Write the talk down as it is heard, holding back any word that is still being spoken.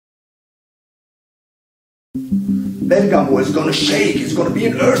Vandamme is gonna shake, it's gonna be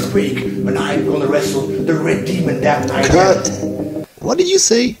an earthquake, and I'm gonna wrestle the red demon that night. Cut! What did you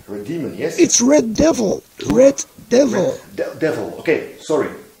say? Red demon, yes? It's Red Devil. Red Devil. Devil, okay,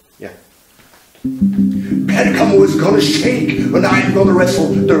 sorry. Yeah. Vandamme is gonna shake, and I'm gonna wrestle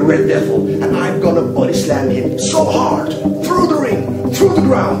the red devil, and I'm gonna body slam him so hard, through the ring, through the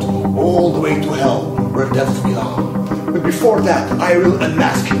ground, all the way to hell, where devils belong. But before that, I will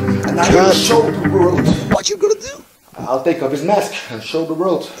unmask him, and I will show the world. What you gonna do? I'll take off his mask and show the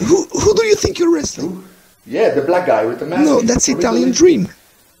world. Who do you think you're wrestling? Yeah, the black guy with the mask. No, that's Italian Dream.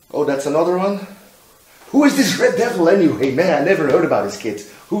 Oh, that's another one? Who is this red devil anyway? Man, I never heard about this kid.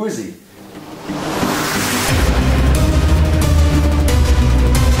 Who is he?